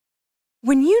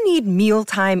When you need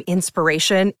mealtime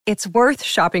inspiration, it's worth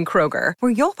shopping Kroger,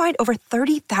 where you'll find over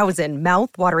 30,000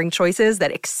 mouth-watering choices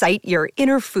that excite your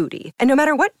inner foodie. And no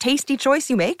matter what tasty choice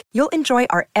you make, you'll enjoy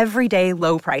our everyday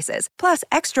low prices, plus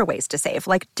extra ways to save,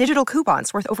 like digital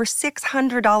coupons worth over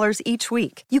 $600 each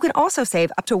week. You can also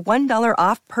save up to $1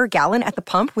 off per gallon at the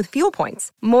pump with fuel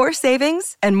points. More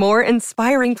savings and more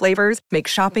inspiring flavors make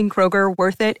shopping Kroger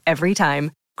worth it every time.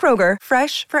 Kroger,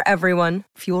 fresh for everyone.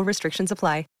 Fuel restrictions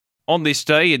apply. On this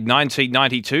day in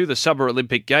 1992, the Summer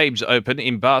Olympic Games open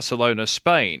in Barcelona,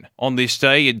 Spain. On this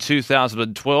day in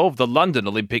 2012, the London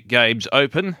Olympic Games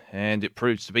open, and it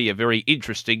proves to be a very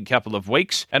interesting couple of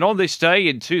weeks. And on this day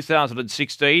in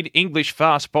 2016, English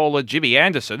fast bowler Jimmy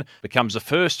Anderson becomes the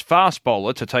first fast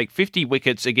bowler to take 50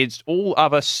 wickets against all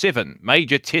other 7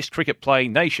 major Test cricket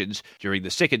playing nations during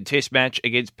the second Test match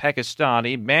against Pakistan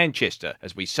in Manchester.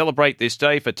 As we celebrate this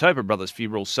day for Tobin Brothers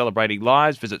Funerals Celebrating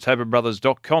Lives, visit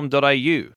tobinbrothers.com.au.